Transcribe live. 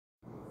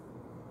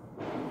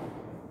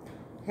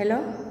Hello,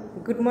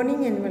 good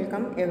morning and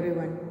welcome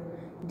everyone.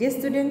 Dear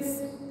students,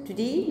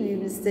 today we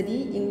will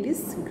study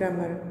English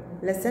grammar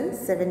lesson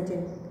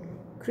 17,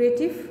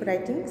 creative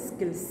writing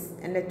skills,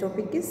 and the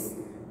topic is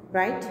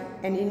write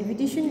an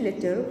invitation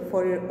letter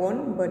for your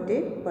own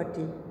birthday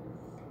party.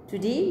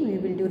 Today we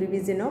will do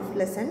revision of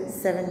lesson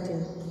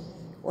 17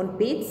 on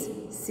page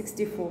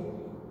 64.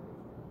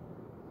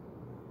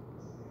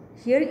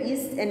 Here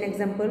is an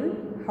example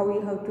how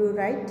you have to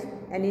write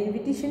an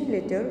invitation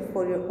letter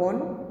for your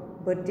own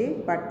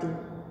birthday party.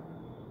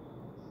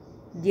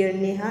 Dear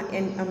Neha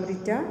and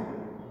Amrita,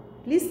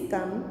 please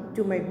come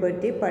to my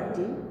birthday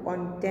party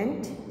on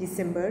 10th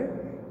December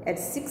at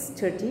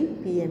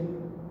 6:30 p.m.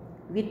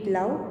 With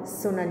love,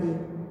 Sonali.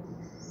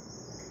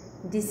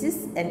 This is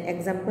an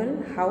example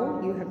how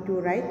you have to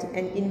write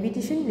an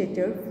invitation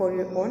letter for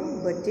your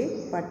own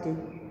birthday party.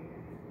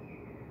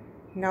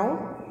 Now,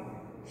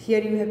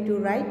 here you have to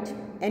write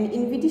an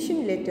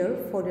invitation letter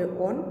for your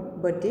own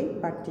birthday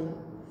party.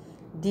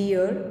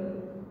 Dear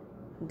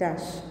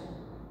dash.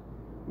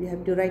 You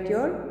have to write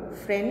your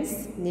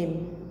friend's name.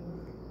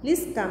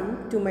 Please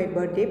come to my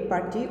birthday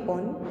party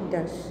on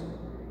dash.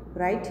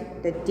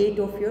 Write the date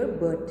of your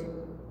birth.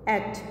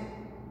 At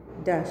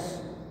dash.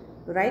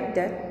 Write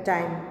the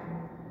time.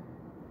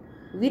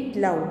 With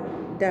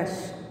love dash.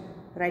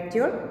 Write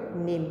your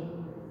name.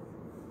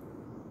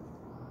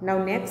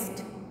 Now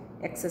next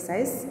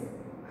exercise.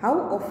 How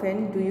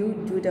often do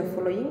you do the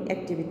following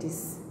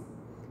activities?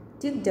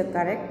 Tick the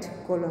correct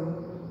column.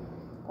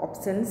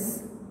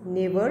 Options: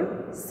 never,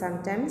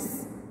 sometimes,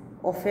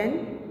 often,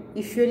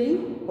 usually,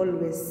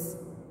 always.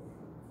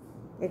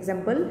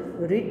 Example: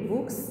 read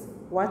books,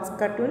 watch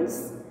cartoons,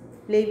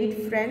 play with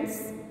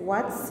friends,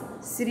 watch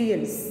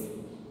serials.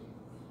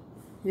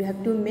 You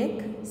have to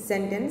make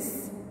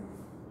sentence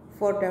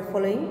for the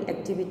following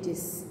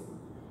activities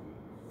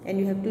and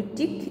you have to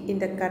tick in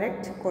the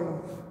correct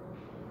column.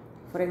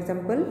 For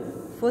example,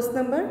 first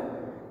number,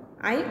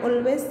 I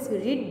always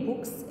read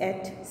books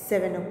at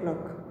 7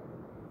 o'clock.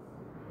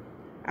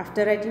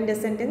 After writing the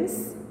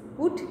sentence,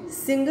 put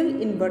single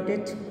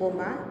inverted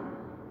comma,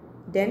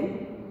 then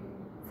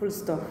full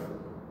stop.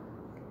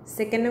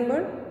 Second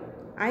number,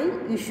 I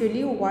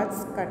usually watch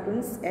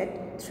cartoons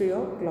at 3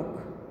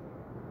 o'clock.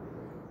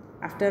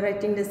 After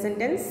writing the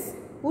sentence,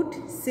 put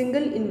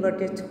single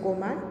inverted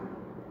comma,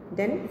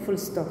 then full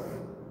stop.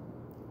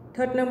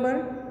 Third number,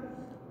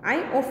 I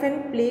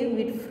often play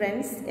with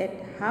friends at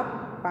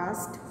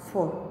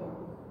 4:30.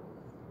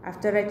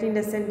 After writing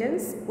the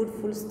sentence, put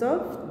full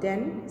stop, then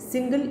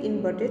single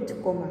inverted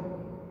comma.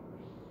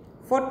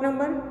 Fourth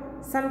number,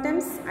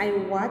 sometimes I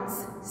watch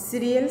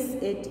serials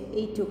at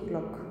 8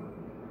 o'clock.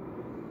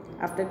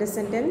 After the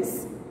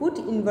sentence,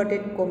 put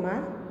inverted comma,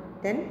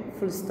 then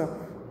full stop.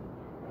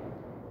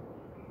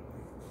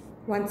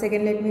 Once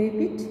again, let me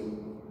repeat.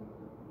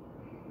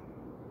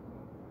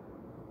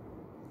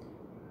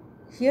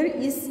 Here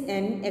is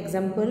an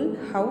example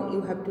how you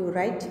have to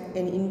write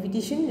an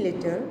invitation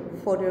letter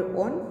for your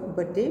own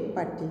birthday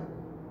party.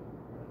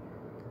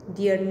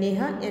 Dear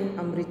Neha and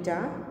Amrita,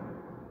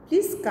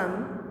 please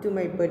come to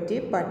my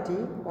birthday party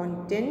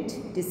on 10th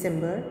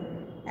December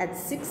at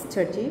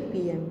 6:30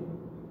 p.m.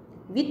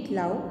 With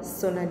love,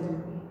 Sonali.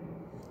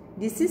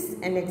 This is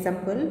an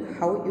example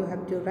how you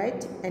have to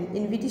write an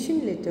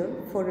invitation letter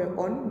for your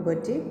own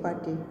birthday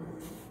party.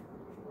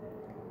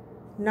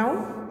 Now,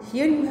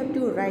 here you have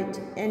to write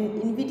an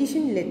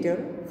invitation letter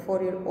for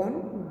your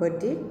own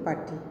birthday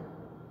party.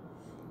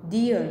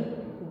 Dear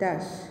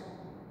dash.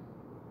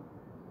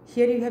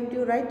 Here you have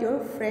to write your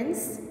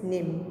friend's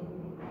name.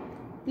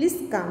 Please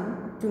come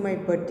to my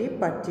birthday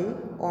party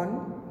on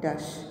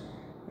dash.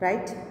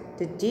 Write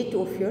the date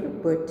of your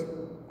birth.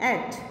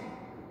 At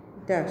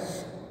dash.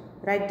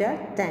 Write the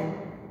time.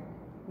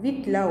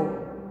 With love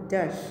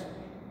dash.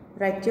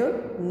 Write your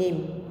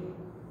name.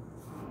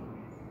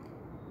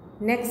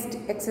 Next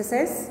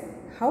exercise,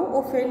 how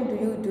often do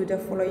you do the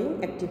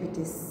following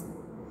activities?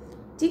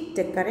 Tick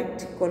the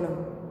correct column.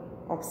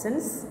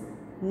 Options: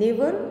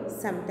 never,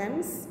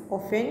 sometimes,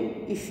 often,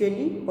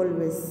 usually,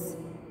 always.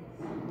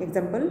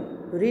 Example: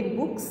 read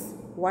books,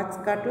 watch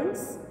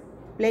cartoons,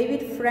 play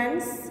with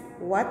friends,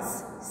 watch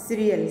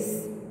serials.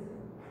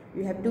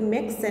 You have to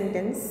make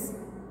sentence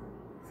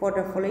for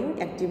the following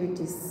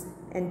activities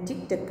and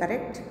tick the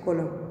correct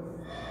column.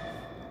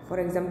 For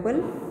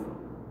example,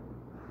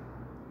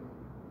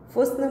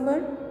 first number,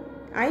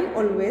 I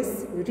always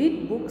read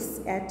books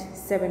at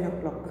 7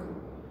 o'clock.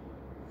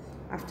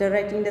 After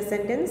writing the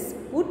sentence,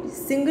 put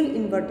single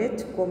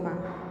inverted comma,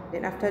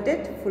 then after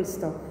that full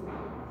stop.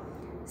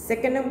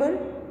 Second number,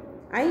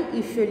 I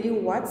usually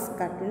watch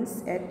cartoons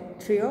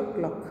at 3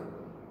 o'clock.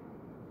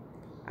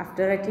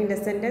 After writing the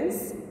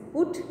sentence,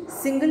 put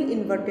single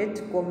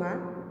inverted comma,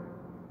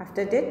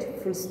 after that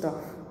full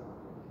stop.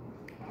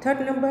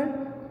 Third number,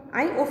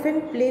 I often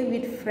play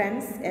with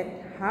friends at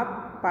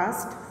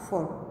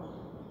 4:30.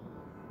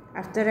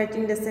 After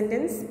writing the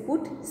sentence,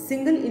 put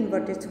single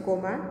inverted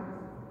comma,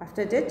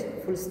 after that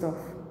full stop.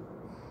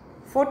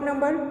 Fourth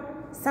number,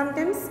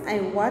 sometimes I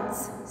watch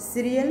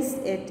serials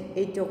at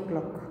 8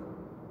 o'clock.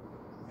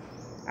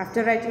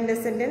 After writing the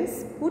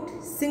sentence, put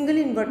single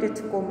inverted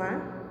comma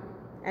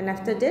and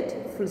after that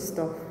full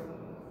stop.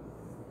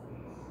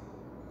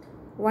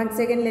 Once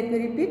again, let me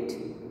repeat.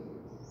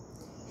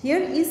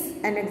 Here is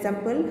an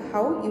example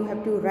how you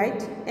have to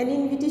write an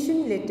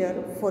invitation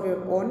letter for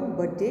your own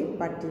birthday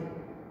party.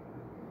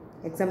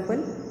 Example: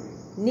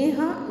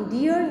 Neha,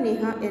 dear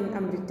Neha and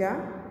Amrita,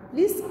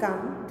 please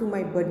come to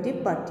my birthday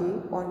party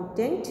on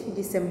 10th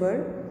December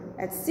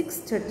at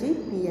 6:30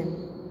 p.m.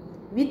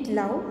 With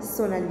love,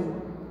 Sonali.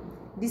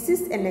 This is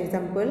an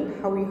example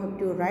how you have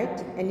to write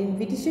an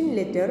invitation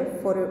letter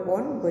for your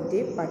own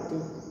birthday party.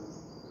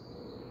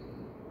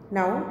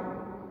 Now,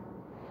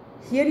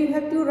 here you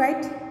have to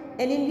write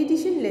an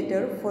invitation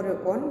letter for your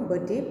own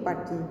birthday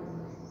party.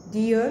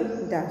 Dear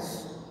Dash,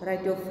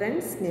 write your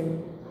friend's name.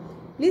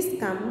 Please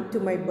come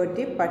to my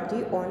birthday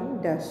party on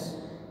Dash.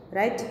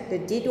 Write the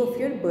date of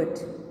your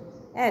birth.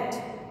 At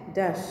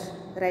Dash,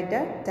 write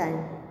the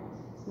time.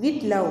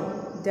 With love,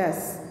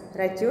 Dash,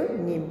 write your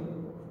name.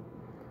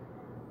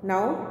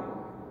 Now,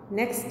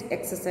 next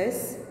exercise.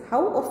 How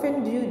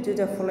often do you do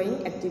the following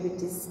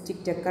activities? Tick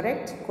the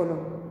correct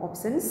column.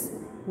 Options: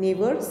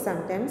 never,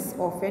 sometimes,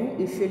 often,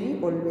 usually,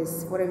 always.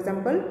 For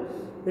example,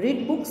 read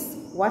books,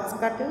 watch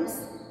cartoons,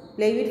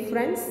 play with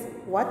friends,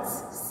 watch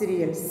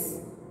serials.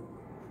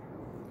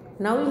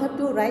 Now you have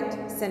to write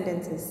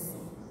sentences.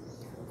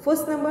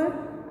 First number,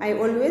 I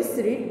always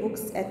read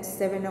books at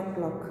 7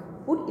 o'clock.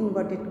 Put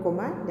inverted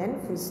comma, then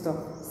full stop.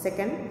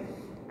 Second,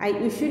 I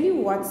usually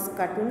watch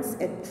cartoons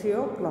at 3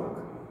 o'clock.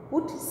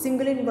 Put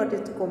single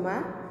inverted comma,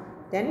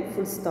 then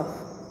full stop.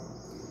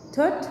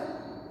 Third,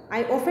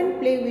 I often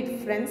play with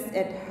friends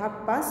at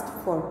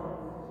 4:30.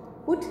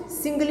 Put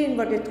single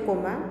inverted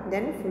comma,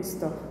 then full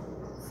stop.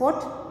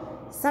 Fourth,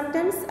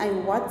 sometimes I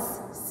watch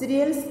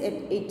serials at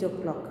 8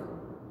 o'clock.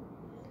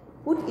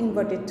 Put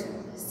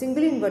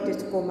single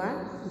inverted comma,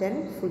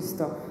 then full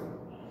stop.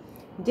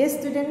 Dear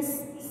students,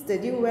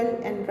 study well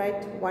and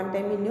write one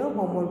time in your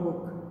homework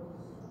book.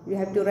 You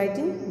have to write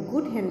in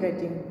good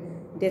handwriting.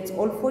 That's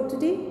all for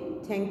today.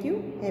 Thank you.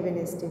 Have a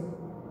nice day.